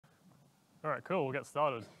All right, cool, we'll get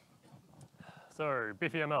started. So,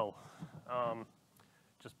 Beefy ML.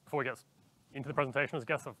 Just before we get into the presentation, I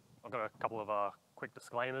guess I've got a couple of quick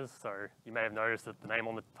disclaimers. So, you may have noticed that the name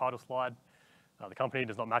on the title slide, the company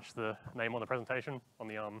does not match the name on the presentation on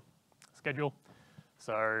the schedule.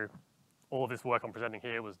 So, all of this work I'm presenting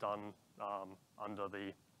here was done under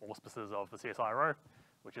the auspices of the CSIRO,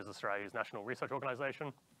 which is Australia's national research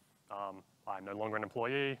organisation. I'm no longer an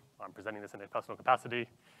employee. I'm presenting this in a personal capacity.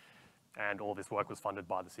 And all this work was funded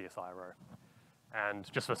by the CSIRO.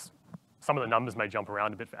 And just for some of the numbers may jump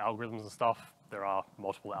around a bit for algorithms and stuff. There are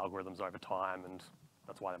multiple algorithms over time, and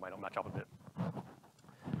that's why they might not match up a bit.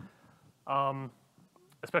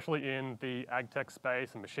 Especially in the ag tech space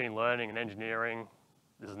and machine learning and engineering,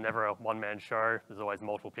 this is never a one-man show. There's always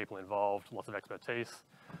multiple people involved, lots of expertise.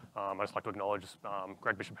 I'd just like to acknowledge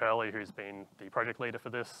Greg Bishop-Hurley, who's been the project leader for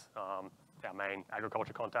this, our main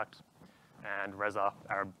agriculture contact, and Reza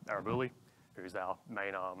Arabuli, who's our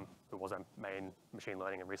main, who was our main machine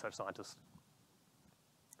learning and research scientist.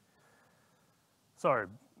 So,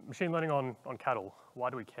 machine learning on cattle, why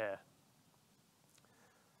do we care?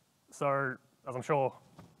 So, as I'm sure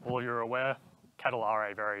all of you are aware, cattle are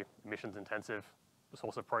a very emissions-intensive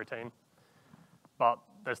source of protein, but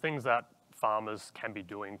there's things that farmers can be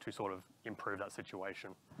doing to sort of improve that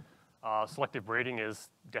situation. Selective breeding is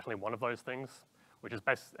definitely one of those things, which is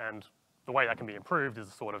best, and the way that can be improved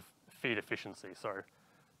is sort of feed efficiency. So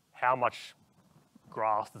how much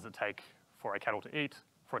grass does it take for a cattle to eat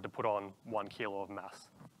for it to put on 1 kilo of mass?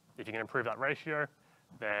 If you can improve that ratio,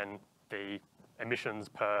 then the emissions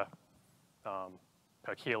per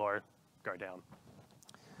kilo go down.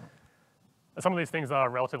 And some of these things are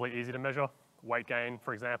relatively easy to measure. Weight gain,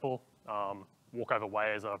 for example. Walkover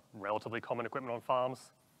weighers are relatively common equipment on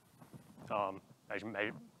farms. As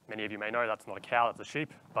many of you may know, that's not a cow, that's a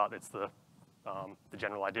sheep, but it's the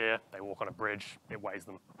general idea. They walk on a bridge, it weighs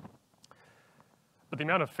them. But the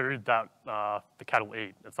amount of food that the cattle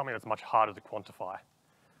eat, it's something that's much harder to quantify.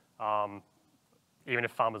 Even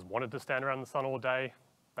if farmers wanted to stand around in the sun all day,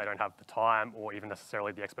 they don't have the time or even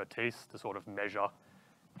necessarily the expertise to sort of measure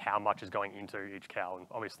how much is going into each cow. And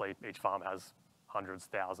obviously, each farm has hundreds,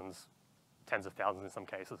 thousands, tens of thousands in some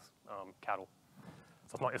cases, cattle.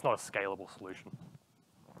 So it's not a scalable solution.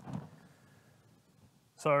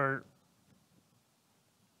 So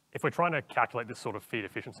if we're trying to calculate this sort of feed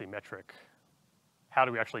efficiency metric, how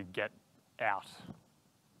do we actually get out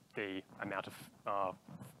the amount of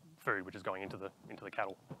food which is going into the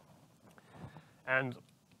cattle? And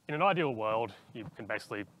in an ideal world, you can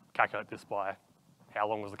basically calculate this by how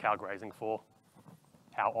long was the cow grazing for,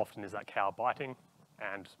 how often is that cow biting,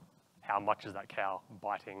 and how much is that cow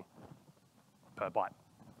biting per bite.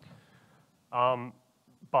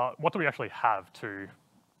 But what do we actually have to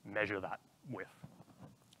measure that with?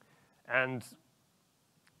 And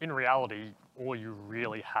in reality, all you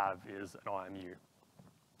really have is an IMU.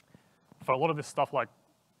 For a lot of this stuff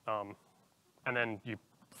and then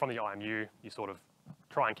from the IMU, you sort of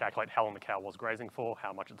try and calculate how long the cow was grazing for,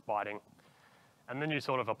 how much it's biting, and then you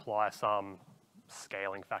sort of apply some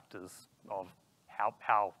scaling factors of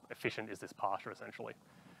how efficient is this pasture, essentially.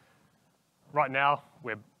 Right now,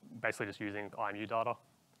 we're basically just using IMU data.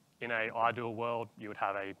 In an ideal world, you would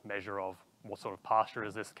have a measure of what sort of pasture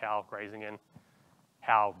is this cow grazing in,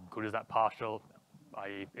 how good is that pasture,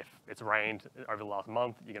 i.e. if it's rained over the last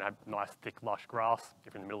month, you're gonna have nice, thick, lush grass.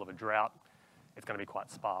 If you're in the middle of a drought, it's gonna be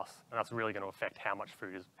quite sparse. And that's really gonna affect how much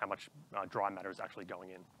dry matter is actually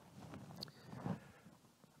going in.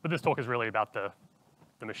 But this talk is really about the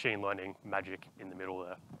machine learning magic in the middle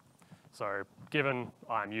there. So given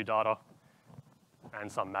IMU data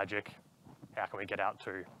and some magic, how can we get out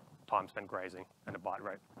to time spent grazing and a bite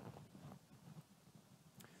rate?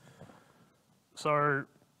 So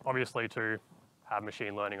obviously to have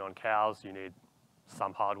machine learning on cows, you need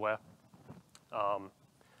some hardware. And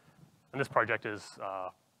this project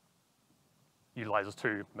utilizes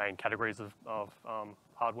two main categories of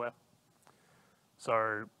hardware.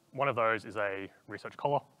 So one of those is a research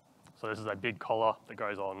collar. So this is a big collar that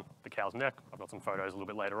goes on the cow's neck. I've got some photos a little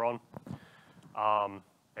bit later on.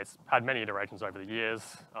 It's had many iterations over the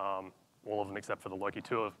years, all of them except for the Loki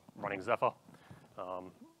 2 of running Zephyr.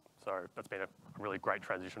 So that's been a really great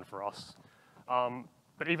transition for us.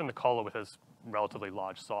 But even the collar with its relatively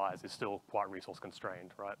large size is still quite resource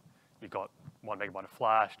constrained, right? You've got 1 megabyte of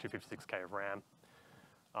flash, 256K of RAM.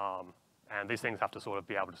 And these things have to sort of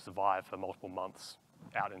be able to survive for multiple months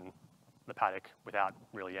out in the paddock without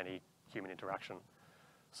really any human interaction.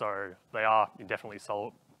 So they are indefinitely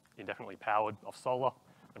powered off solar.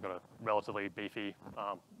 I've got a relatively beefy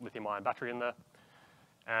lithium-ion battery in there.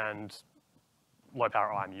 And low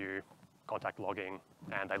power IMU contact logging,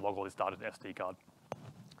 and they log all this data to the SD card.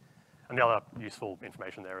 And the other useful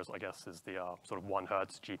information there is, I guess, is the sort of 1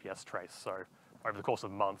 Hertz GPS trace. So over the course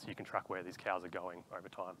of months, you can track where these cows are going over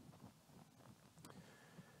time.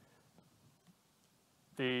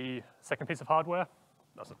 The second piece of hardware,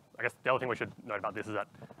 I guess the other thing we should note about this is that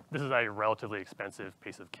this is a relatively expensive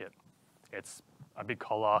piece of kit. It's a big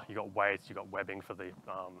collar, you got weights, you got webbing for the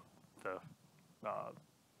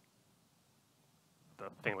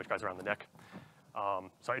thing which goes around the neck.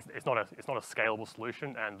 So it's not a scalable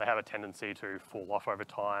solution, and they have a tendency to fall off over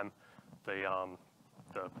time. The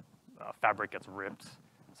fabric gets ripped,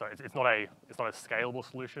 so it's not a scalable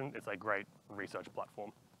solution. It's a great research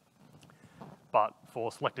platform. But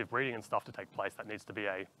for selective breeding and stuff to take place, it needs to be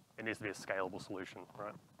a scalable solution,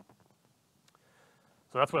 right?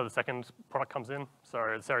 So that's where the second product comes in.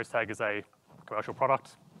 So the Ceres tag is a commercial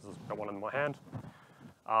product. I've got one in my hand.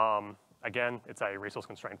 Again, it's a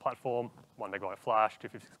resource-constrained platform, 1 megabyte flash,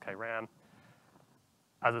 256K RAM.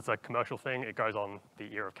 As it's a commercial thing, it goes on the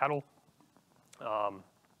ear of cattle.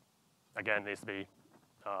 Again, needs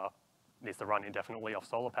to run indefinitely off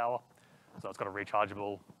solar power. So it's got a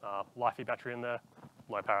rechargeable LiFi battery in there,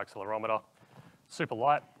 low power accelerometer, super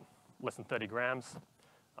light, less than 30 grams.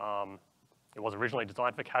 It was originally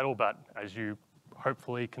designed for cattle, but as you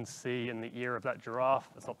hopefully can see in the ear of that giraffe,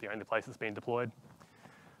 it's not the only place it's been deployed.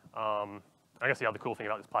 I guess the other cool thing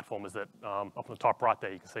about this platform is that up on the top right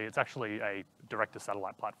there, you can see it's actually a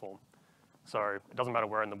direct-to-satellite platform. So it doesn't matter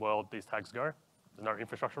where in the world these tags go. There's no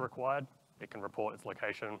infrastructure required. It can report its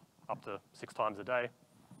location up to 6 times a day,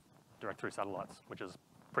 direct through satellites, which is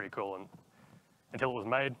pretty cool. And until it was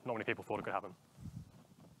made, not many people thought it could happen.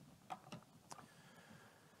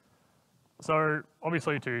 So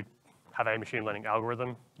obviously, to have a machine learning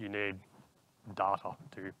algorithm, you need data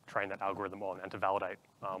to train that algorithm on and to validate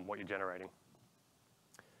what you're generating.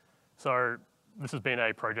 So this has been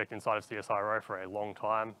a project inside of CSIRO for a long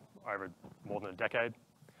time, over more than a decade.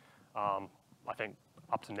 I think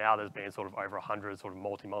up to now, there's been sort of over 100 sort of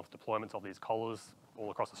multi-month deployments of these collars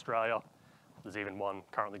all across Australia. There's even one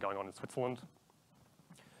currently going on in Switzerland.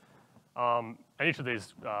 And each of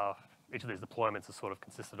these deployments is sort of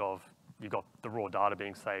consisted of, you've got the raw data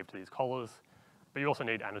being saved to these collars, but you also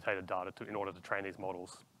need annotated data in order to train these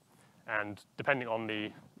models. And depending on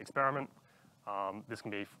the experiment, this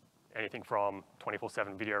can be anything from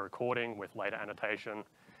 24/7 video recording with later annotation.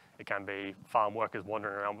 It can be farm workers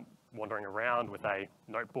wandering around with a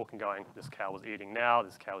notebook and going, this cow is eating now,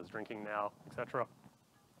 this cow is drinking now, etc.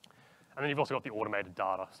 And then you've also got the automated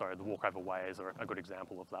data, so the walkover ways are a good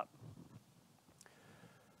example of that.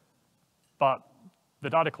 But the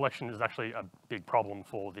data collection is actually a big problem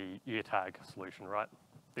for the ear tag solution, right?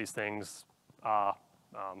 These things are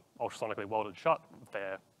ultrasonically welded shut.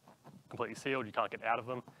 They're completely sealed. You can't get out of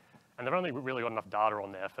them. And they've only really got enough data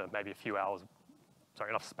on there for maybe a few hours,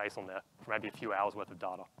 enough space on there for maybe a few hours worth of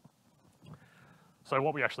data. So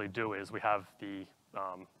what we actually do is we have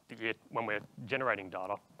when we're generating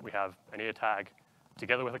data, we have an ear tag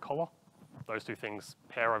together with a collar. Those two things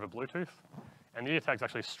pair over Bluetooth. And the ear tags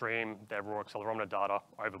actually stream their raw accelerometer data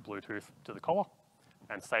over Bluetooth to the collar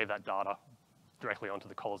and save that data directly onto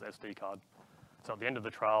the collar's SD card. So at the end of the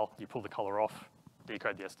trial, you pull the collar off,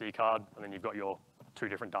 decode the SD card, and then you've got your 2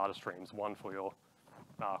 different data streams, one for your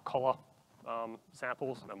collar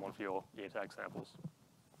samples and one for your ear tag samples.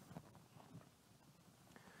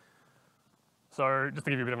 So just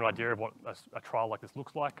to give you a bit of an idea of what a trial like this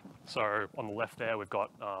looks like. So on the left there, we've got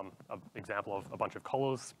an example of a bunch of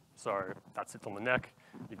collars. So that sits on the neck.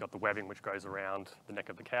 You've got the webbing which goes around the neck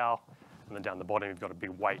of the cow. And then down the bottom, you've got a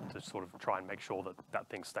big weight to sort of try and make sure that that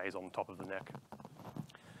thing stays on top of the neck.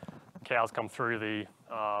 Cows come through the,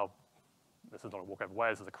 this is not a walkover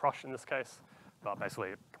way, this is a crush in this case. But basically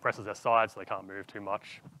it compresses their sides so they can't move too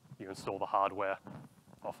much. You install the hardware,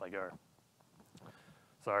 off they go.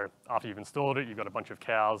 So after you've installed it, you've got a bunch of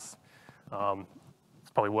cows.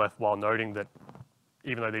 It's probably worthwhile noting that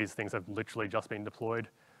even though these things have literally just been deployed,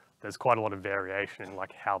 there's quite a lot of variation in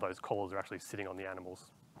like how those collars are actually sitting on the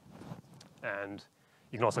animals. And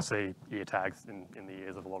you can also see ear tags in the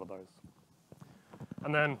ears of a lot of those.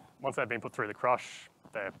 And then once they've been put through the crush,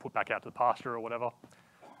 they're put back out to the pasture or whatever.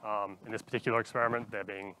 In this particular experiment, they're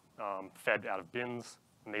being fed out of bins,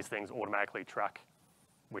 and these things automatically track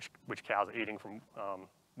which cows are eating from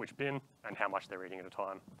which bin and how much they're eating at a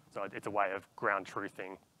time. So it's a way of ground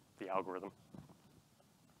truthing the algorithm.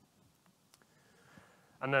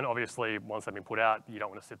 And then obviously, once they've been put out, you don't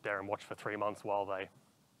want to sit there and watch for 3 months while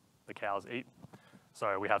the cows eat.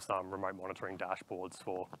 So we have some remote monitoring dashboards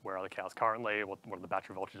for where are the cows currently, what are the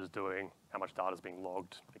battery voltages doing, how much data is being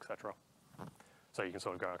logged, etc. So you can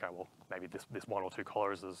sort of go, okay, well, maybe this one or two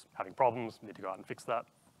collars is having problems, need to go out and fix that.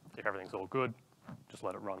 If everything's all good, just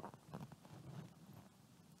let it run.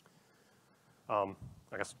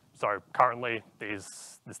 I guess, so currently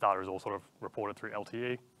this data is all sort of reported through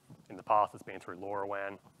LTE. In the past, it's been through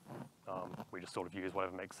LoRaWAN. We just sort of use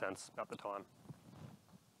whatever makes sense at the time.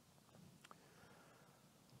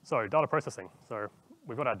 So data processing. So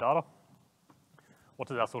we've got our data. What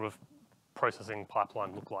does our sort of processing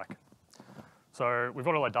pipeline look like? So we've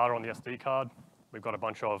got all our data on the SD card. We've got a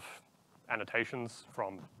bunch of annotations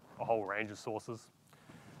from a whole range of sources.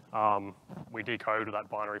 We decode that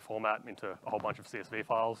binary format into a whole bunch of CSV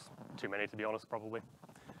files, too many to be honest, probably.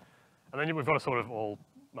 And then we've got to sort of all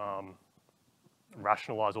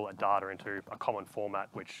rationalize all that data into a common format,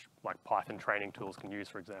 which like Python training tools can use,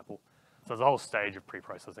 for example. So there's a whole stage of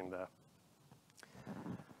pre-processing there.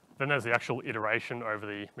 Then there's the actual iteration over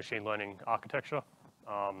the machine learning architecture.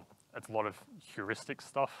 It's a lot of heuristic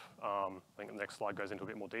stuff. I think the next slide goes into a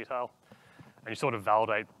bit more detail. And you sort of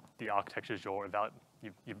validate the architectures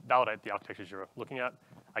you validate the architectures you're looking at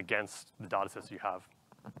against the data sets you have.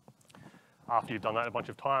 After you've done that a bunch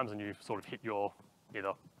of times and you've sort of hit your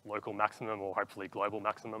either local maximum or hopefully global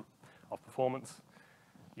maximum of performance,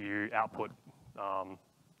 you output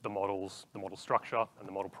the model structure and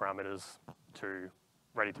the model parameters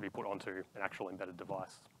ready to be put onto an actual embedded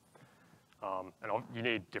device. And you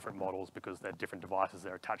need different models because they're different devices.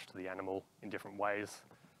 They're attached to the animal in different ways.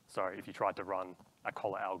 So if you tried to run a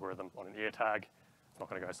collar algorithm on an ear tag, it's not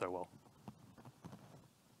going to go so well.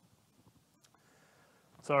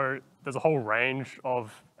 So there's a whole range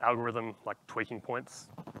of algorithm like tweaking points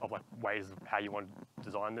of like ways of how you want to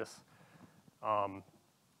design this.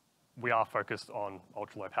 We are focused on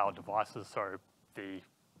ultra low power devices, so the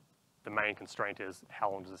main constraint is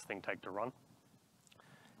how long does this thing take to run,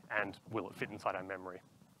 and will it fit inside our memory?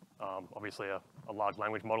 Obviously, a large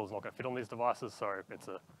language model is not going to fit on these devices, so it's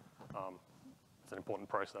an important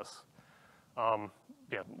process.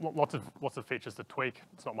 Yeah, lots of features to tweak.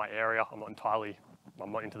 It's not my area. I'm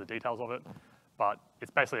not into the details of it, but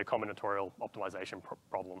it's basically a combinatorial optimization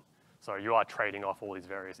problem. So you are trading off all these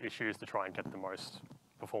various issues to try and get the most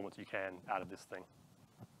performance you can out of this thing.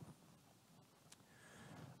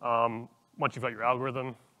 Once you've got your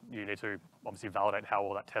algorithm, you need to obviously validate how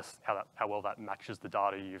well that matches the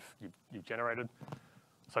data you've generated.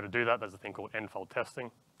 So to do that, there's a thing called n-fold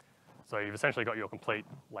testing. So you've essentially got your complete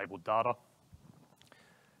labeled data,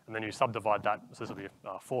 and then you subdivide that. So this will be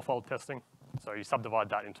four-fold testing. So you subdivide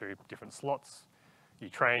that into different slots. You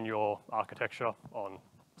train your architecture on,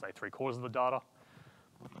 say, 3/4 of the data,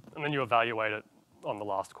 and then you evaluate it on the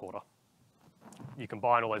last quarter. You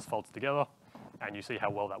combine all those folds together, and you see how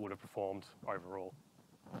well that would have performed overall.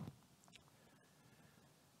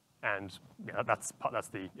 And yeah, that's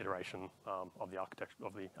the iteration of the architecture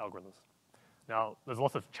of the algorithms. Now, there's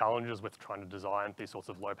lots of challenges with trying to design these sorts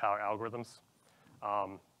of low-power algorithms.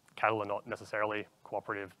 Cattle are not necessarily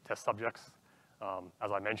cooperative test subjects.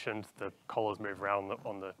 As I mentioned, the collars move around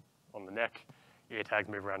on the neck, ear tags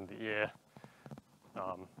move around the ear.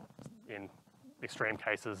 In extreme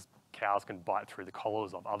cases, cows can bite through the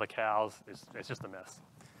collars of other cows. It's just a mess.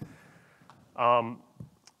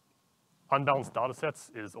 Unbalanced data sets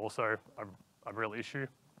is also a real issue.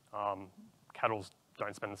 Cattle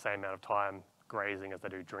don't spend the same amount of time grazing as they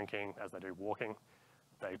do drinking, as they do walking.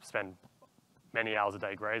 They spend many hours a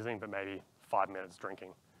day grazing, but maybe 5 minutes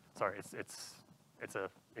drinking. So it's an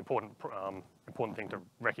important thing to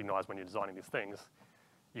recognize when you're designing these things.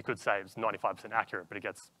 You could say it's 95% accurate, but it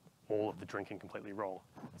gets all of the drinking completely wrong.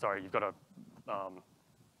 So you've got to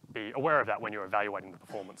be aware of that when you're evaluating the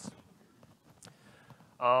performance.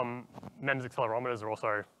 MEMS accelerometers are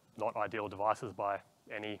also not ideal devices by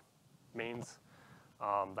any means.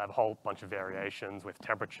 They have a whole bunch of variations with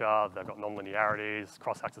temperature. They've got nonlinearities,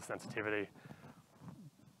 cross-axis sensitivity.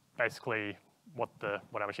 Basically, what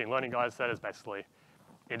our machine learning guys said is basically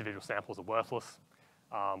individual samples are worthless.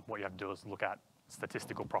 What you have to do is look at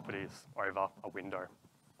statistical properties over a window.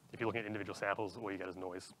 If you're looking at individual samples, all you get is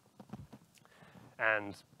noise.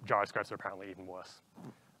 And gyroscopes are apparently even worse.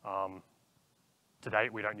 To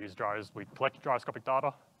date, we don't use gyros. We collect gyroscopic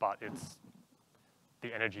data, but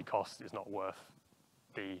the energy cost is not worth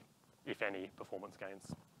the, if any, performance gains.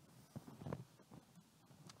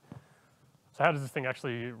 So how does this thing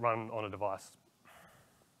actually run on a device?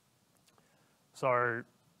 So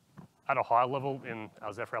at a high level in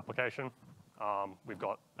our Zephyr application, we've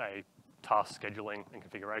got a task scheduling and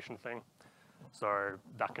configuration thing. So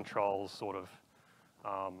that controls sort of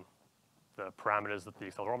the parameters that the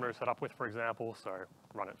accelerometer is set up with, for example. So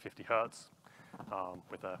run at 50 hertz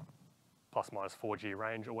with a plus minus 4G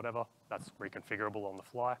range or whatever. That's reconfigurable on the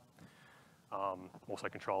fly. Also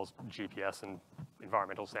controls GPS and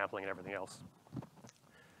environmental sampling and everything else.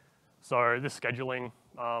 So this scheduling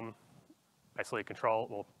basically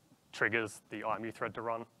triggers the IMU thread to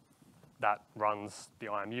run. That runs the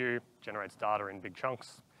IMU, generates data in big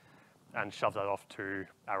chunks, and shoves that off to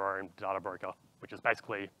our own data broker, which is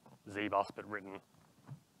basically ZBus, but written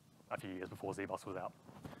a few years before ZBus was out.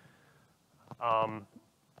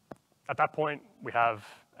 At that point, we have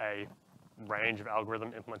a range of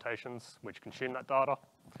algorithm implementations which consume that data.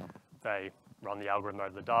 They run the algorithm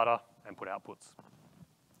over the data and put outputs.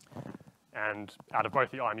 And out of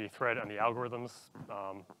both the IMU thread and the algorithms,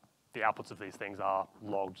 the outputs of these things are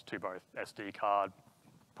logged to both SD card,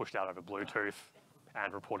 pushed out over Bluetooth,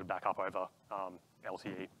 and reported back up over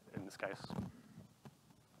LTE in this case.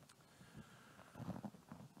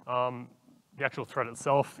 The actual thread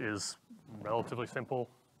itself is relatively simple.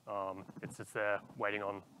 It sits there waiting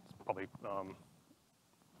on, probably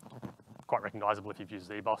quite recognizable if you've used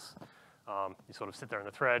ZBus. You sort of sit there in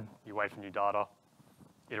the thread, you wait for new data,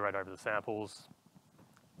 iterate over the samples,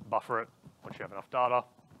 buffer it. Once you have enough data,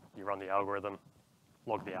 you run the algorithm,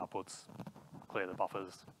 log the outputs, clear the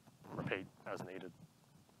buffers, repeat as needed.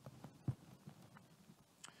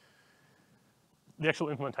 The actual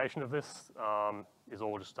implementation of this is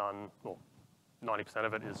all just done, well, 90%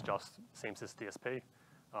 of it is just CMSIS DSP.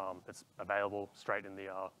 It's available straight in the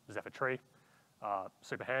Zephyr tree,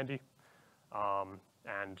 super handy.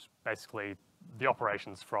 And basically, the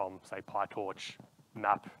operations from, say, PyTorch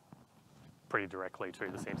map pretty directly to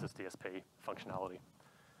the CMSIS DSP functionality.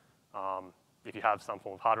 If you have some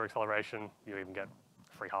form of hardware acceleration, you even get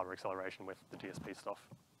free hardware acceleration with the DSP stuff.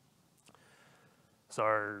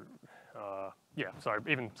 So, yeah, so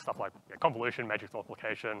even stuff like convolution, matrix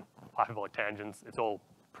multiplication, hyperbolic tangents, it's all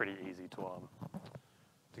pretty easy to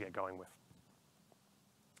get going with.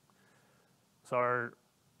 So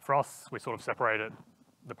for us, we sort of separated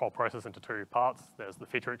the whole process into two parts. There's the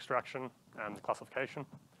feature extraction and the classification.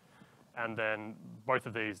 And then both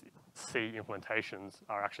of these C implementations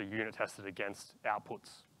are actually unit tested against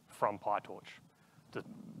outputs from PyTorch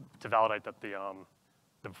to validate that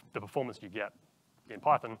the performance you get in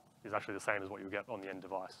Python is actually the same as what you get on the end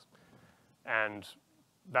device. And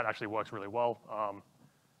that actually works really well.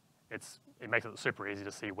 It makes it super easy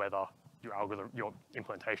to see whether your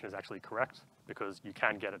implementation is actually correct, because you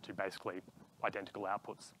can get it to basically identical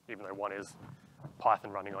outputs, even though one is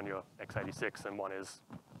Python running on your x86 and one is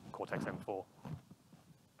Cortex M4.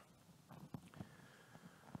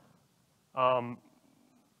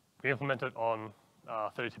 We implement it on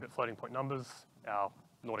 32-bit floating point numbers. Our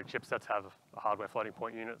Nordic chipsets have a hardware floating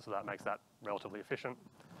point unit, so that makes that relatively efficient.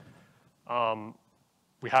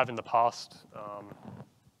 We have in the past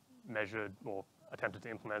measured or attempted to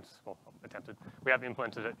implement, well, attempted. We have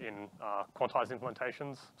implemented it in quantized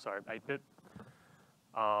implementations, so 8-bit.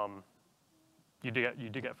 You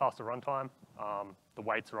do get faster runtime. The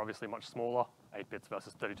weights are obviously much smaller, 8 bits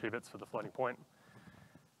versus 32 bits for the floating point.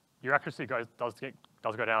 Your accuracy does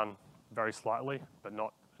go down very slightly, but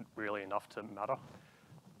not really enough to matter.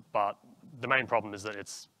 But the main problem is that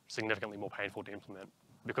it's significantly more painful to implement.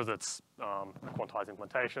 Because it's a quantized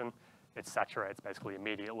implementation, it saturates basically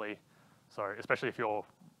immediately. So especially if you're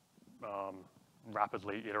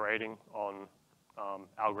rapidly iterating on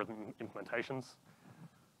algorithm implementations,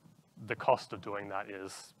 the cost of doing that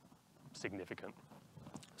is significant.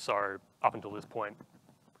 So up until this point,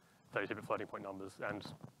 32-bit floating point numbers, and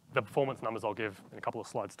the performance numbers I'll give in a couple of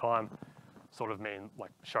slides' time sort of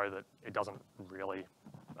show that it doesn't really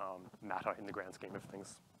matter in the grand scheme of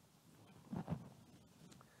things.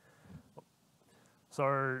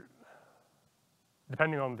 So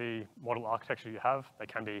depending on the model architecture you have, they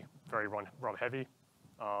can be very ROM heavy.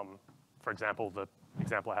 For example, the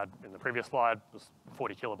example I had in the previous slide was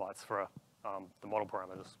 40 kilobytes for the model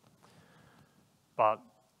parameters. But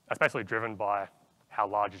that's basically driven by how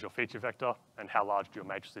large is your feature vector and how large do your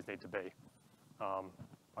matrices need to be.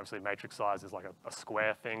 Obviously, matrix size is like a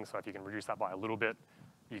square thing, so if you can reduce that by a little bit,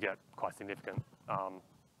 you get quite significant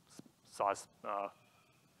size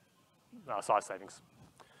savings.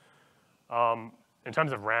 In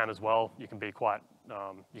terms of RAM as well, you can be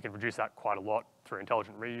you can reduce that quite a lot through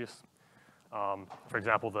intelligent reuse. For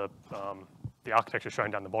example, the architecture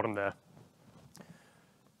shown down the bottom there,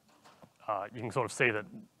 you can sort of see that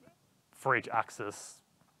for each axis,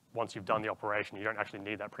 once you've done the operation, you don't actually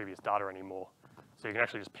need that previous data anymore. So you can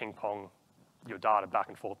actually just ping pong your data back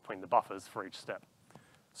and forth between the buffers for each step.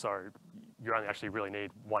 So you only actually really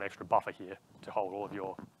need one extra buffer here to hold all of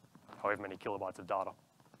your however many kilobytes of data.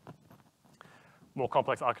 More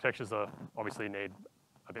complex architectures obviously need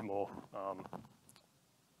a bit more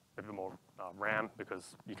RAM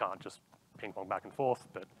because you can't just ping pong back and forth,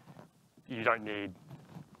 but you don't need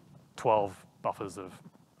 12 buffers of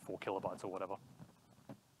 4 kilobytes or whatever.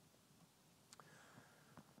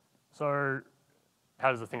 So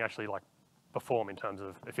how does the thing actually like perform in terms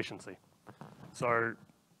of efficiency? So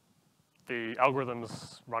the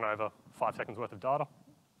algorithms run over 5 seconds worth of data,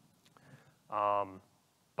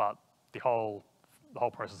 but the whole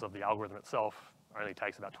process of the algorithm itself only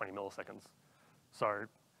takes about 20 milliseconds. So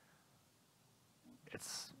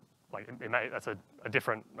it's like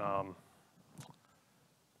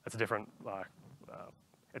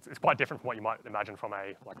it's quite different from what you might imagine from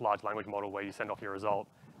a large language model where you send off your result,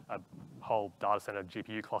 a whole data center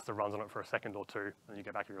GPU cluster runs on it for a second or two, and you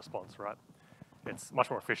get back your response, right? It's much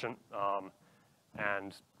more efficient,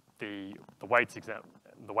 and the weights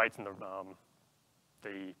and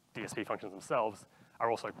the DSP functions themselves are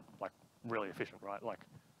also like really efficient, right? Like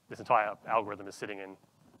this entire algorithm is sitting in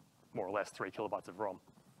more or less 3 kilobytes of ROM.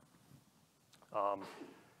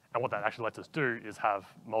 And what that actually lets us do is have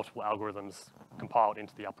multiple algorithms compiled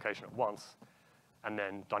into the application at once, and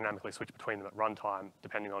then dynamically switch between them at runtime,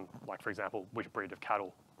 depending on, like, for example, which breed of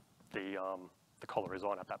cattle the collar is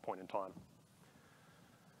on at that point in time.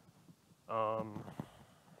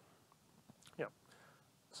 Yeah.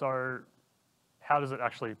 So how does it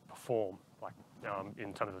actually perform, like,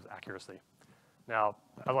 in terms of accuracy? Now,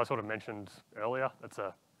 as I sort of mentioned earlier, it's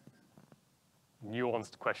a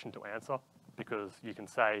nuanced question to answer because you can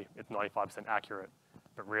say it's 95% accurate,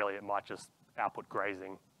 but really it might just output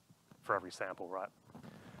grazing for every sample, right?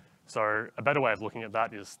 So a better way of looking at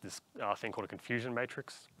that is this thing called a confusion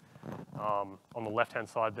matrix. On the left-hand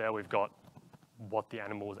side there, we've got what the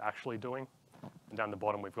animal is actually doing, and down the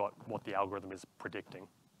bottom, we've got what the algorithm is predicting.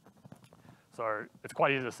 So it's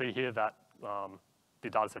quite easy to see here that the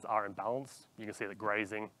data sets are in balance. You can see that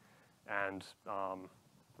grazing and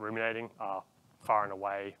ruminating are far and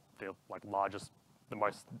away the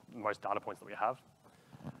most data points that we have.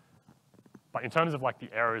 But in terms of like the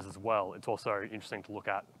errors as well, it's also interesting to look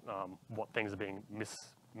at what things are being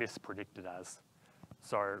mispredicted as.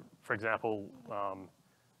 So for example,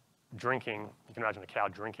 drinking, you can imagine a cow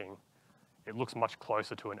drinking, it looks much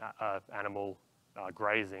closer to an animal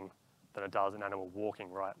grazing than it does an animal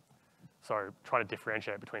walking, right? So trying to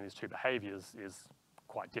differentiate between these two behaviors is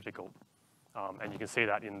quite difficult. And you can see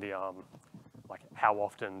that in the, like how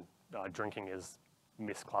often drinking is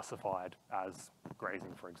misclassified as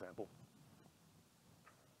grazing, for example.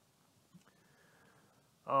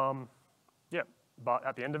 Yeah, but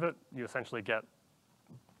at the end of it, you essentially get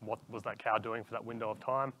what was that cow doing for that window of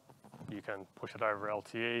time. You can push it over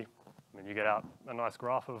LTE, and you get out a nice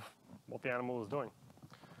graph of what the animal is doing.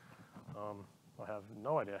 I have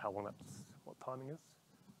no idea how long what timing is.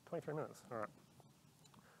 23 minutes, all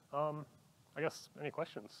right. I guess, any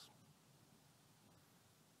questions?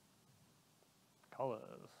 Colors.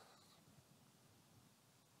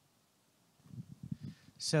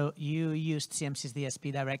 So you used CMSIS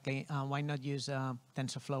DSP directly. Why not use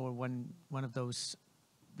TensorFlow or one of those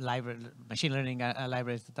machine learning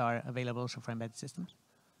libraries that are available also for embedded systems?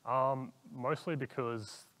 Mostly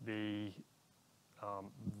because the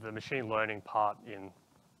machine learning part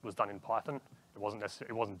was done in Python. It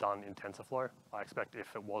wasn't done in TensorFlow. I expect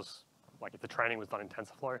if the training was done in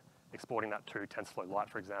TensorFlow, exporting that to TensorFlow Lite,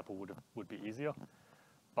 for example, would be easier.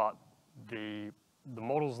 But the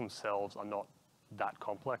models themselves are not that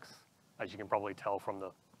complex, as you can probably tell from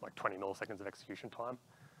the 20 milliseconds of execution time.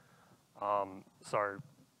 So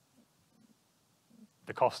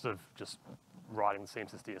the cost of just writing the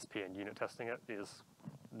CMSIS DSP and unit testing it is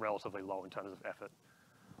relatively low in terms of effort.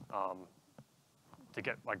 To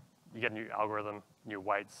get you get a new algorithm, new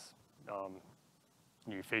weights,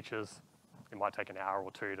 new features, it might take an hour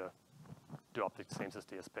or two to do up the CMSIS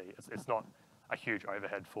DSP. It's not a huge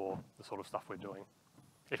overhead for the sort of stuff we're doing.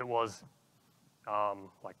 If it was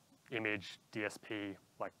like image DSP,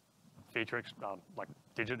 like feature, like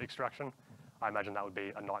digit extraction, I imagine that would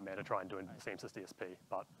be a nightmare to try and do in CMSIS DSP.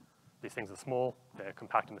 But these things are small, they're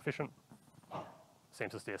compact and efficient.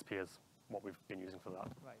 CMSIS DSP is what we've been using for that.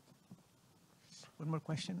 Right. One more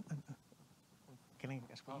question. Can I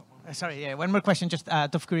ask sorry, yeah, one more question, just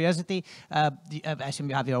out of curiosity. I assume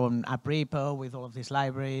you have your own app repo with all of these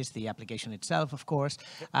libraries, the application itself, of course.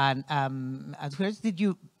 Yep. And at first, did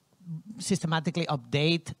you systematically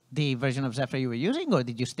update the version of Zephyr you were using, or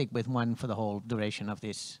did you stick with one for the whole duration of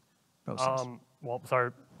this process? Well,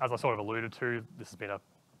 so as I sort of alluded to, this has been a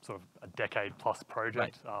sort of a decade-plus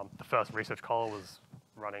project. Right. The first research collar was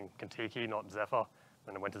running Kentucky, not Zephyr.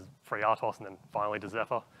 Then it went to FreeRTOS and then finally to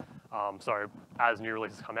Zephyr. So as new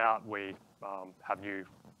releases come out, we have new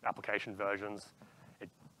application versions. It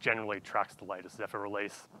generally tracks the latest Zephyr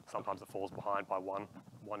release. Sometimes it falls behind by one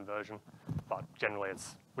version, but generally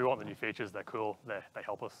we want the new features, they're cool, they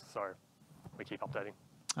help us, so we keep updating.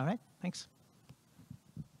 All right, thanks.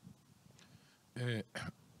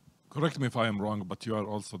 Correct me if I am wrong, but you are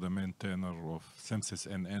also the maintainer of CMSIS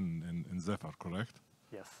NN in Zephyr, correct?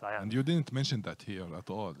 Yes, I am. And you didn't mention that here at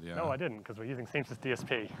all, yeah? No, I didn't, because we're using CMSIS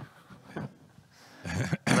DSP.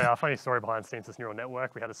 A funny story behind CMSIS neural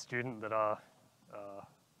network. We had a student that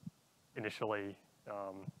initially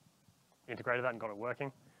integrated that and got it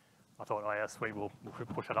working. I thought, oh yeah, sweet, we'll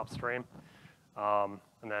push it upstream. And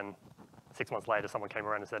then 6 months later, someone came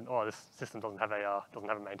around and said, oh, this system doesn't have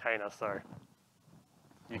a maintainer, so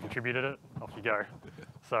you contributed it, off you go.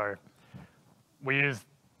 So we use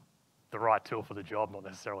the right tool for the job, not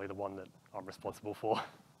necessarily the one that I'm responsible for.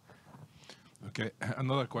 Okay,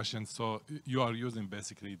 another question. So you are using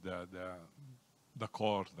basically the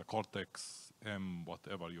core, the Cortex M,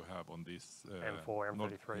 whatever you have on this M4,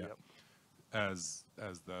 M33, yep. As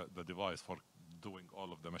the device for doing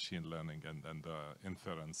all of the machine learning and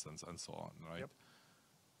inference and so on, right? Yep.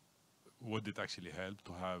 Would it actually help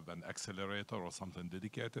to have an accelerator or something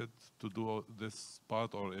dedicated to do this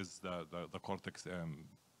part, or is the Cortex M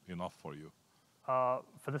enough for you?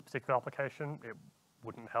 For this particular application, it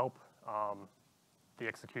wouldn't help. The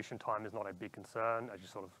execution time is not a big concern, as you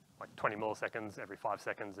sort of, like 20 milliseconds every 5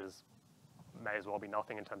 seconds may as well be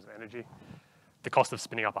nothing in terms of energy. The cost of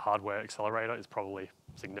spinning up a hardware accelerator is probably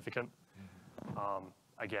significant. Mm-hmm.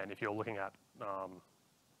 Again, if you're looking at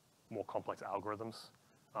more complex algorithms,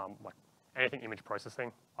 like anything image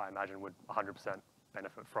processing, I imagine would 100%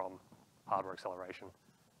 benefit from hardware acceleration.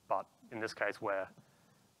 But in this case, where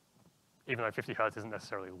even though 50 hertz isn't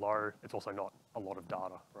necessarily low, it's also not a lot of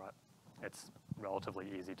data, right? It's relatively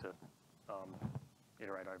easy to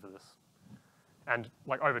iterate over this. And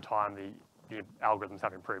like over time, the algorithms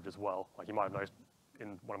have improved as well. Like you might have noticed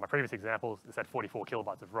in one of my previous examples, it said 44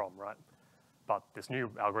 kilobytes of ROM, right? But this new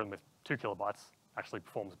algorithm with 2 kilobytes actually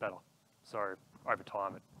performs better. So over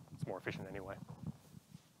time, it's more efficient anyway.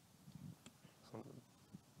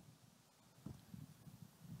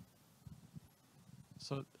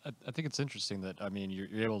 So I think it's interesting that, I mean,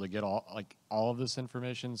 you're able to get all of this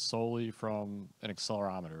information solely from an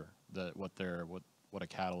accelerometer, that what a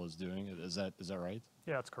cattle is doing. Is that right?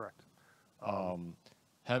 Yeah, that's correct.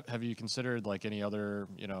 Have you considered like any other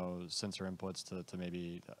sensor inputs to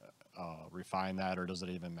maybe refine that, or does it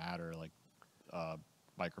even matter, like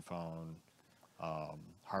microphone,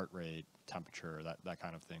 heart rate, temperature, that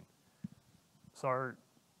kind of thing? So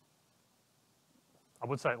I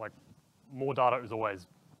would say like more data is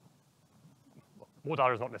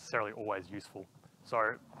not necessarily always useful.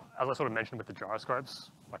 So as I sort of mentioned with the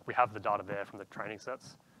gyroscopes, like we have the data there from the training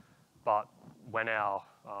sets, but when our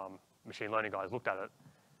machine learning guys looked at it,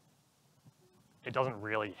 it doesn't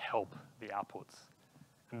really help the outputs.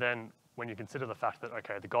 And then when you consider the fact that,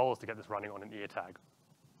 okay, the goal is to get this running on an ear tag.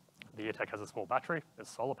 The ear tag has a small battery, it's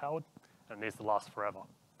solar powered, and it needs to last forever.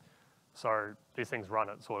 So these things run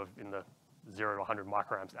at sort of in the 0 to 100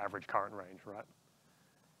 microamps average current range, right?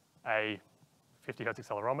 A 50 hertz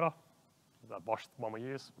accelerometer, the Bosch one we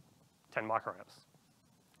use, 10 microamps.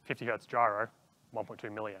 50 hertz gyro, 1.2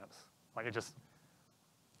 milliamps. Like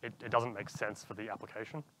it doesn't make sense for the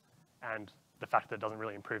application. And the fact that it doesn't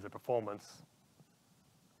really improve the performance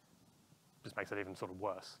just makes it even sort of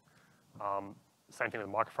worse. Same thing with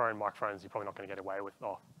microphones, you're probably not going to get away with,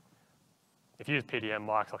 if you use PDM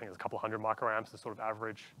mics, I think there's a couple hundred microamps is sort of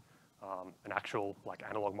average. An actual like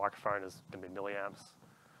analog microphone is going to be milliamps.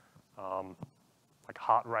 Like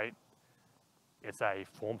heart rate, it's a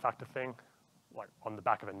form factor thing, like on the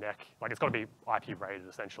back of a neck. Like it's got to be IP rated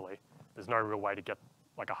essentially. There's no real way to get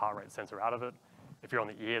like a heart rate sensor out of it. If you're on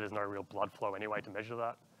the ear, there's no real blood flow anyway to measure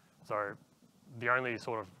that. So the only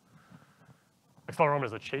sort of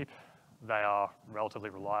accelerometers are cheap. They are relatively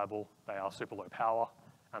reliable. They are super low power,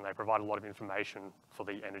 and they provide a lot of information for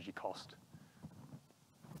the energy cost.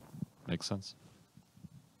 Makes sense.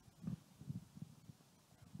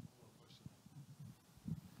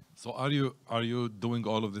 So are you doing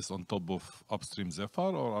all of this on top of upstream Zephyr,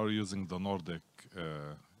 or are you using the Nordic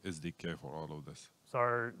SDK for all of this?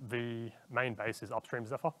 So the main base is upstream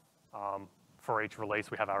Zephyr. For each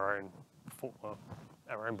release, we have our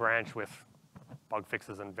own branch with bug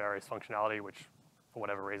fixes and various functionality, which for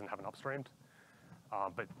whatever reason haven't upstreamed.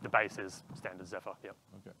 But the base is standard Zephyr. Yep.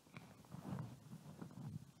 Okay.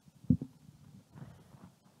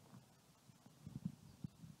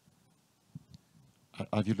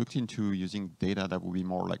 Have you looked into using data that would be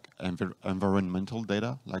more like environmental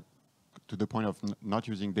data, like to the point of not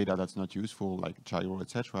using data that's not useful, like gyro,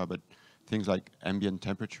 etc., but things like ambient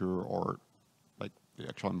temperature or like the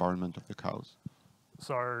actual environment of the cows?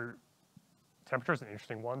 So temperature is an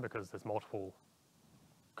interesting one because there's multiple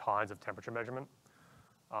kinds of temperature measurement.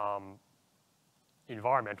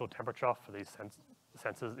 Environmental temperature for these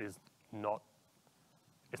sensors is not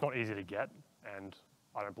easy to get, and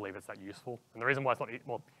I don't believe it's that useful. And the reason why it's not,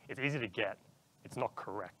 well, it's easy to get, it's not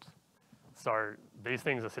correct. So these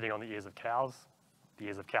things are sitting on the ears of cows. The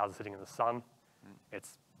ears of cows are sitting in the sun.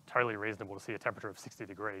 It's totally reasonable to see a temperature of 60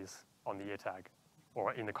 degrees on the ear tag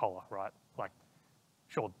or in the collar, right? Like,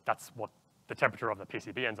 sure, that's what the temperature of the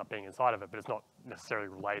PCB ends up being inside of it, but it's not necessarily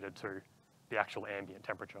related to the actual ambient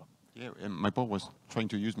temperature. Yeah, and my point was trying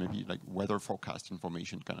to use maybe like weather forecast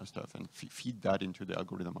information kind of stuff and feed that into the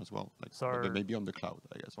algorithm as well. Like So maybe on the cloud,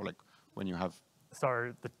 I guess, or like when you have.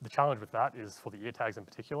 So the challenge with that is for the ear tags in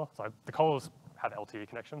particular. So the collars have LTE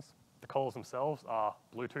connections. The collars themselves are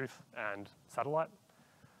Bluetooth and satellite.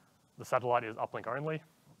 The satellite is uplink only.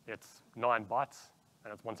 It's 9 bytes,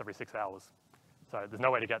 and it's once every 6 hours. So there's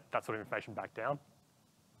no way to get that sort of information back down.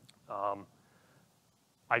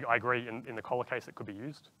 I agree in the collar case it could be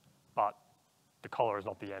used, but the collar is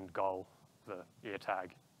not the end goal. The ear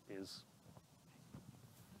tag is.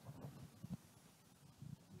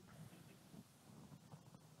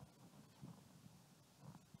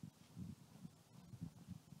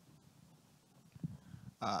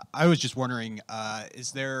 I was just wondering,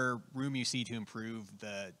 is there room you see to improve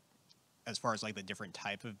as far as like the different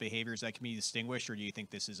type of behaviors that can be distinguished, or do you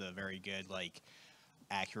think this is a very good, like,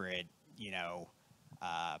 accurate, you know,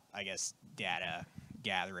 I guess data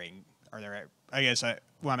gathering? Are there, I guess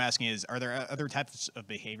what I'm asking is, are there other types of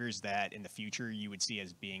behaviors that in the future you would see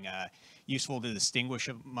as being useful to distinguish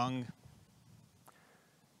among?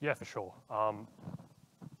 Yeah, for sure.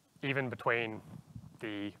 Even between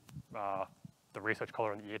the research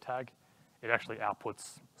collar and the ear tag, it actually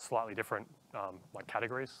outputs slightly different like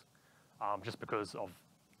categories, just because of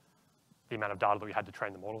the amount of data that we had to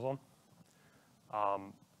train the models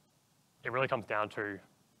on. It really comes down to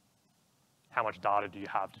how much data do you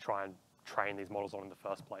have to try and train these models on in the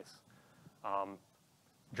first place.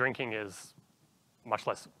 Drinking is much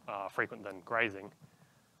less frequent than grazing,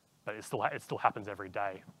 but it still happens every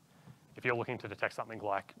day. If you're looking to detect something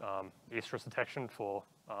like estrus detection for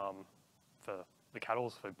the cattle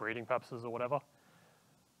for breeding purposes or whatever,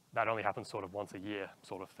 that only happens sort of once a year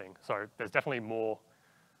sort of thing. So there's definitely more,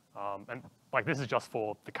 and like this is just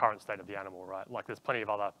for the current state of the animal, right? Like there's plenty of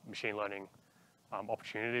other machine learning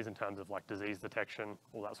opportunities in terms of like disease detection,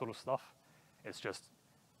 all that sort of stuff. It's just,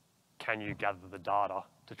 can you gather the data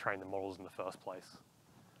to train the models in the first place?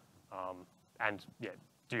 And yeah,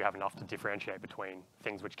 do you have enough to differentiate between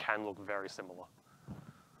things which can look very similar?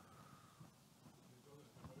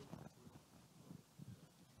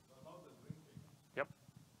 Yep.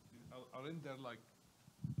 Aren't there like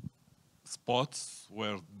spots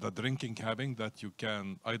where the drinking happening that you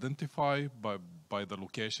can identify by the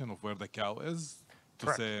location of where the cow is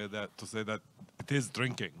to say that it is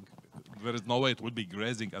drinking? There is no way it would be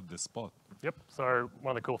grazing at this spot. Yep. So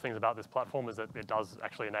one of the cool things about this platform is that it does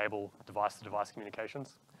actually enable device-to-device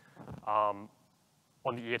communications. On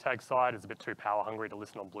the ear tag side, it's a bit too power hungry to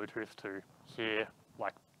listen on Bluetooth to hear,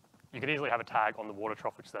 like, you could easily have a tag on the water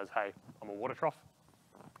trough which says, hey, I'm a water trough,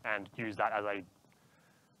 and use that as a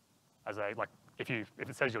like, if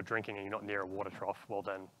it says you're drinking and you're not near a water trough, well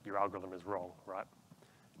then your algorithm is wrong, right?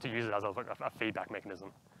 To use it as a feedback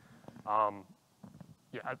mechanism.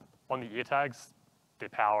 Yeah, on the ear tags, the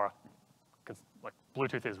power, like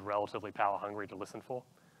Bluetooth is relatively power hungry to listen for,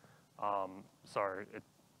 so it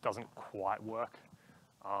doesn't quite work.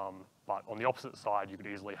 But on the opposite side, you could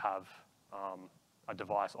easily have a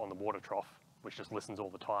device on the water trough which just listens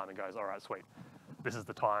all the time and goes, all right, sweet. This is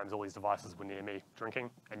the times all these devices were near me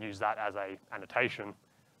drinking, and use that as a annotation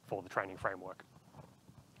for the training framework.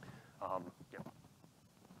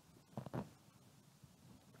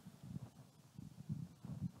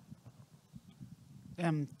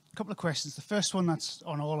 Yeah. Couple of questions. The first one that's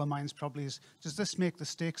on all our minds probably is, does this make the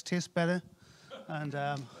steaks taste better? And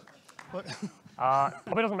what?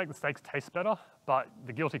 Probably doesn't make the steaks taste better, but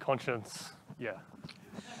the guilty conscience, yeah.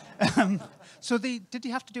 So did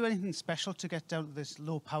you have to do anything special to get down to this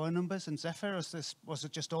low power numbers in Zephyr, or was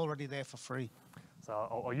it just already there for free? So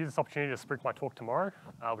I'll use this opportunity to sprinkle my talk tomorrow,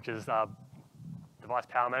 which is device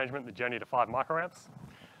power management, the journey to 5 microamps.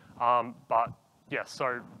 But yeah,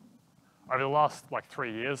 so over the last like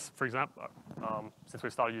 3 years, for example, since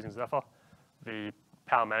we started using Zephyr, the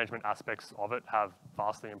power management aspects of it have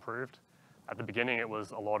vastly improved. At the beginning, it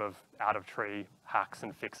was a lot of out-of-tree hacks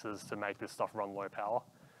and fixes to make this stuff run low power.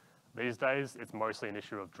 these days, it's mostly an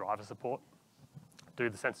issue of driver support. Do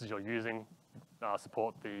the sensors you're using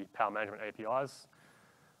support the power management APIs?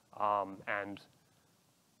 And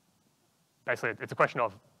basically, it's a question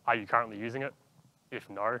of, are you currently using it? If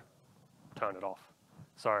no, turn it off.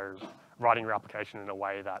 So writing your application in a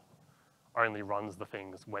way that only runs the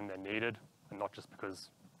things when they're needed and not just because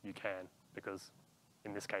you can, because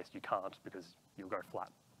in this case, you can't because you'll go flat.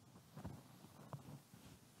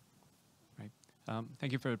 Right.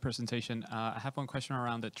 Thank you for the presentation. I have one question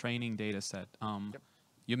around the training data set. Yep.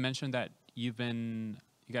 You mentioned that you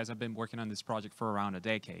guys have been working on this project for around a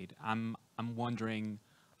decade. I'm wondering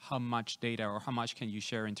how much data or how much can you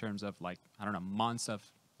share in terms of, like, I don't know, months of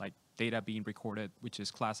like data being recorded, which is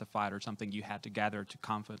classified or something you had to gather to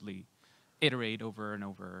confidently iterate over and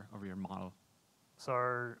over your model? So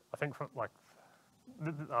I think from like,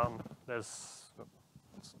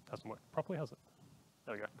 hasn't worked properly, has it?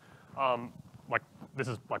 There we go. Like this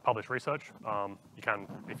is like published research. You can,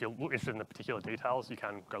 if you're interested in the particular details, you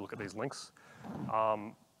can go look at these links.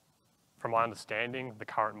 From my understanding, the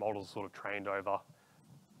current model is sort of trained over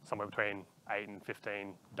somewhere between 8 and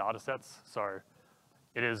 15 data sets. So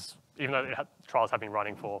it is, even though trials have been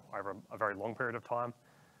running for over a very long period of time,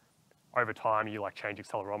 over time you like change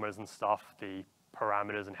accelerometers and stuff, the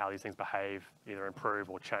parameters and how these things behave either improve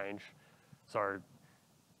or change. So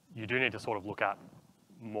you do need to sort of look at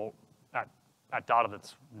more at data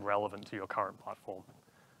that's relevant to your current platform.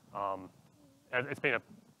 And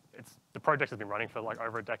the project has been running for like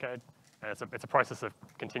over a decade, and it's a process of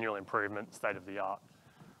continual improvement, state of the art.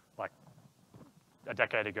 Like a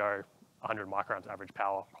decade ago, 100 microamps average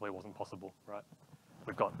power probably wasn't possible, right?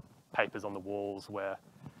 We've got papers on the walls where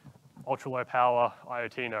ultra low power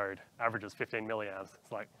IoT node averages 15 milliamps.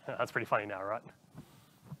 It's like, that's pretty funny now, right?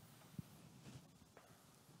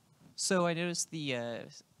 So I noticed the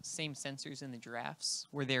same sensors in the giraffes.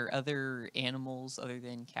 Were there other animals other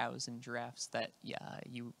than cows and giraffes that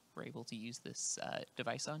you were able to use this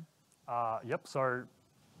device on? Yep, so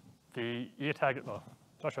the ear tag,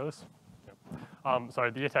 did I show this? Yep. So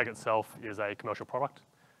the ear tag itself is a commercial product.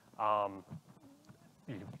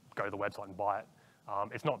 You go to the website and buy it.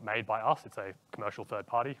 It's not made by us, it's a commercial third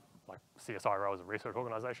party, like CSIRO is a research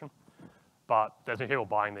organization. But there's been people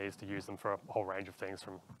buying these to use them for a whole range of things,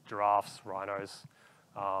 from giraffes, rhinos,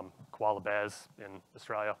 koala bears in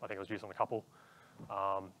Australia. I think it was used on a couple.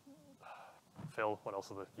 Phil, what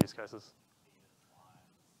else are the use cases?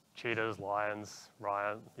 Cheetahs, lions,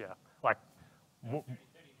 rhino, yeah. Like,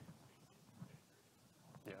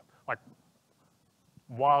 like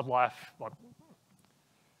wildlife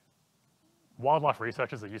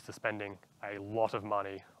researchers are used to spending a lot of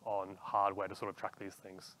money on hardware to sort of track these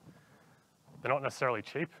things. They're not necessarily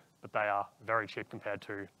cheap, but they are very cheap compared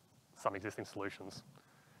to some existing solutions.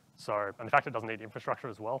 So, and the fact it doesn't need infrastructure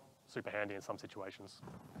as well, super handy in some situations.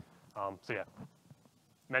 So yeah,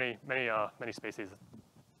 many species.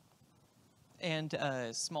 And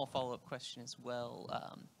a small follow-up question as well,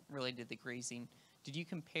 related to the grazing. Did you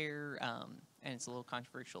compare, and it's a little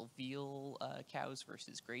controversial, veal cows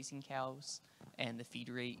versus grazing cows, and the feed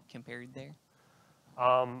rate compared there?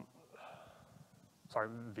 Sorry,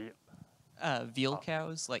 veal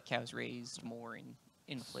cows, like cows raised more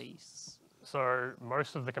in place. So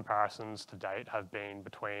most of the comparisons to date have been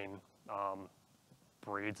between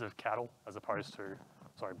breeds of cattle as opposed to,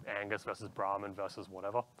 Angus versus Brahman versus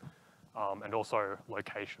whatever, and also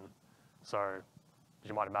location. So as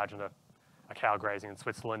you might imagine, a cow grazing in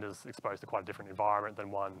Switzerland is exposed to quite a different environment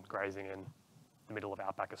than one grazing in the middle of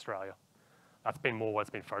outback Australia. That's been more what it's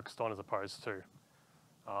been focused on as opposed to,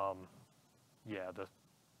 the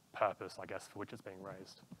purpose, I guess, for which it's being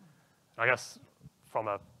raised. And I guess from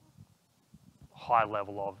a high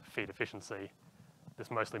level of feed efficiency,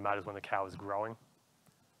 this mostly matters when the cow is growing.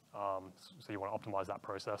 So you want to optimize that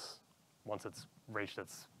process. Once it's reached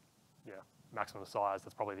its maximum size,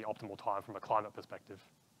 that's probably the optimal time from a climate perspective.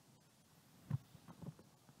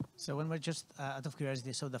 So when we're just out of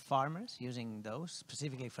curiosity, so the farmers using those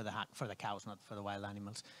specifically for the cows, not for the wild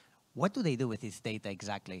animals, what do they do with this data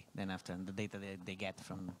exactly then after the data they get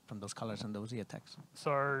from those colors and those ear tags?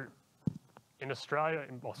 So in Australia,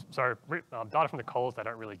 data from the collars they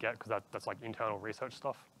don't really get because that's like internal research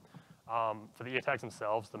stuff. For the ear tags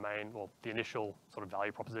themselves, the initial sort of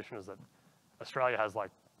value proposition is that Australia has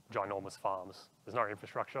like ginormous farms. There's no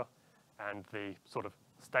infrastructure, and the sort of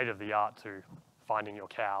state of the art to finding your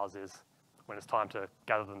cows is when it's time to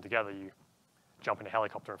gather them together, you jump in a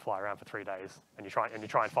helicopter and fly around for 3 days, and you try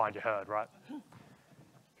and find your herd, right?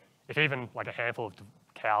 If even like a handful of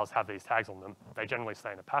cows have these tags on them, they generally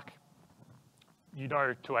stay in a pack. You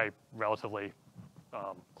know to a relatively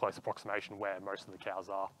close approximation where most of the cows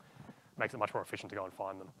are. makes it much more efficient to go and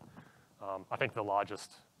find them. I think the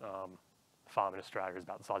largest farm in Australia is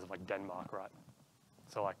about the size of like Denmark, right?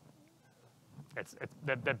 So like,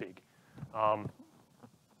 they're big.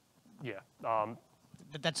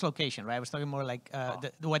 That's location, right? I was talking more like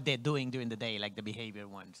what they're doing during the day, like the behavior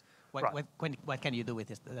ones. What can you do with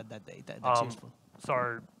this, that data that's useful?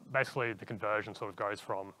 So basically, the conversion sort of goes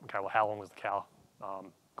from, okay, well, how long was the cow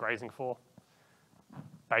grazing for?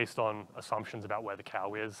 Based on assumptions about where the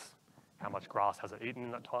cow is, how much grass has it eaten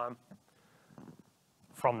in that time.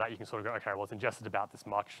 From that, you can sort of go, okay, well, it's ingested about this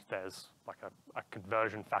much. There's like a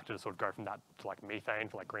conversion factor to sort of go from that to like methane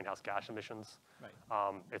for like greenhouse gas emissions.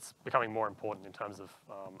 Right. It's becoming more important in terms of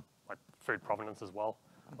like food provenance as well.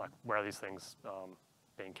 Like where are these things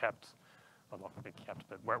being kept? Well, not being kept,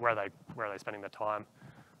 but where are they spending their time?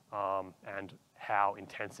 And how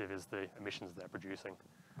intensive is the emissions they're producing?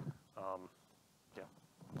 Yeah.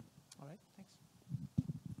 All right, thanks.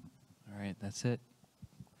 All right, that's it.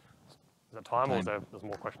 Is that time, or is there's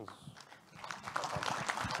more questions?